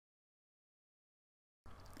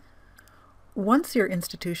Once your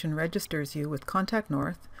institution registers you with Contact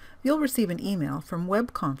North, you'll receive an email from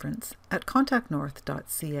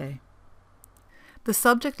webconference@contactnorth.ca. The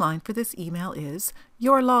subject line for this email is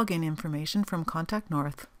Your Login Information from Contact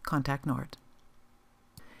North, Contact North.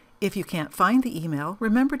 If you can't find the email,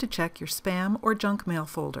 remember to check your spam or junk mail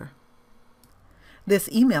folder. This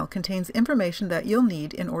email contains information that you'll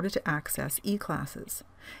need in order to access eClasses.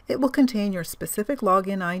 It will contain your specific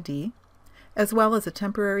login ID, as well as a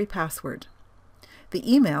temporary password.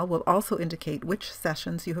 The email will also indicate which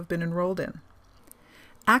sessions you have been enrolled in.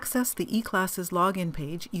 Access the eClasses login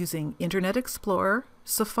page using Internet Explorer,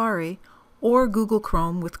 Safari, or Google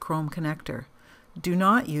Chrome with Chrome Connector. Do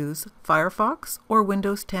not use Firefox or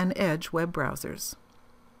Windows 10 Edge web browsers.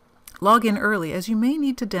 Log in early as you may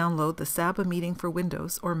need to download the SABA Meeting for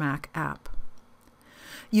Windows or Mac app.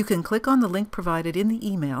 You can click on the link provided in the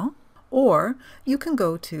email, or you can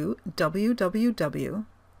go to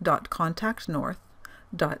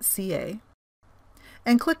www.contactnorth.ca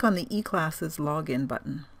and click on the eClasses Login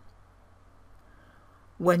button.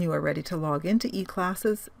 When you are ready to log into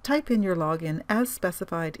eClasses, type in your login as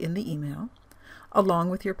specified in the email, along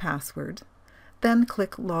with your password, then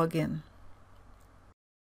click Login.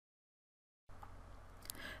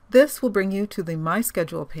 This will bring you to the My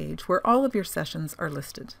Schedule page where all of your sessions are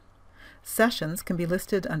listed. Sessions can be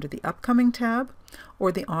listed under the Upcoming tab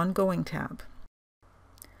or the Ongoing tab.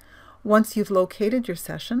 Once you've located your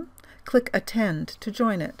session, click Attend to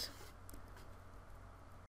join it.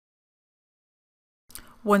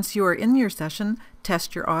 Once you are in your session,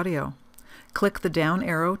 test your audio. Click the down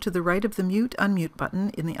arrow to the right of the Mute/Unmute button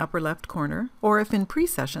in the upper left corner, or if in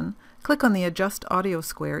pre-session, click on the Adjust Audio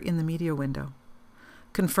square in the media window.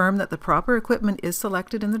 Confirm that the proper equipment is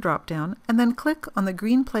selected in the drop-down, and then click on the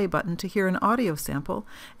green play button to hear an audio sample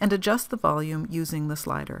and adjust the volume using the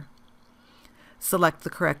slider. Select the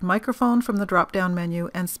correct microphone from the drop-down menu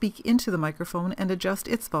and speak into the microphone and adjust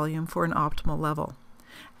its volume for an optimal level.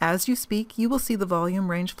 As you speak, you will see the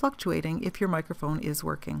volume range fluctuating if your microphone is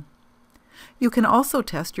working. You can also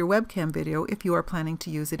test your webcam video if you are planning to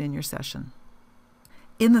use it in your session.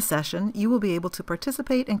 In the session, you will be able to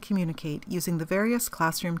participate and communicate using the various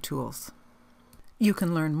classroom tools. You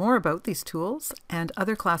can learn more about these tools and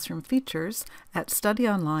other classroom features at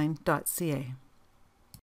studyonline.ca.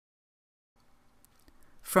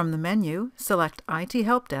 From the menu, select IT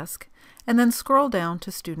Help Desk and then scroll down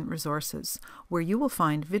to Student Resources, where you will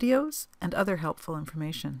find videos and other helpful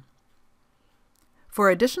information. For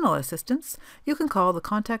additional assistance, you can call the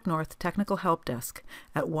Contact North Technical Help Desk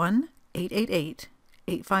at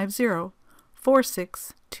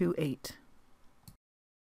 1-888-850-4628.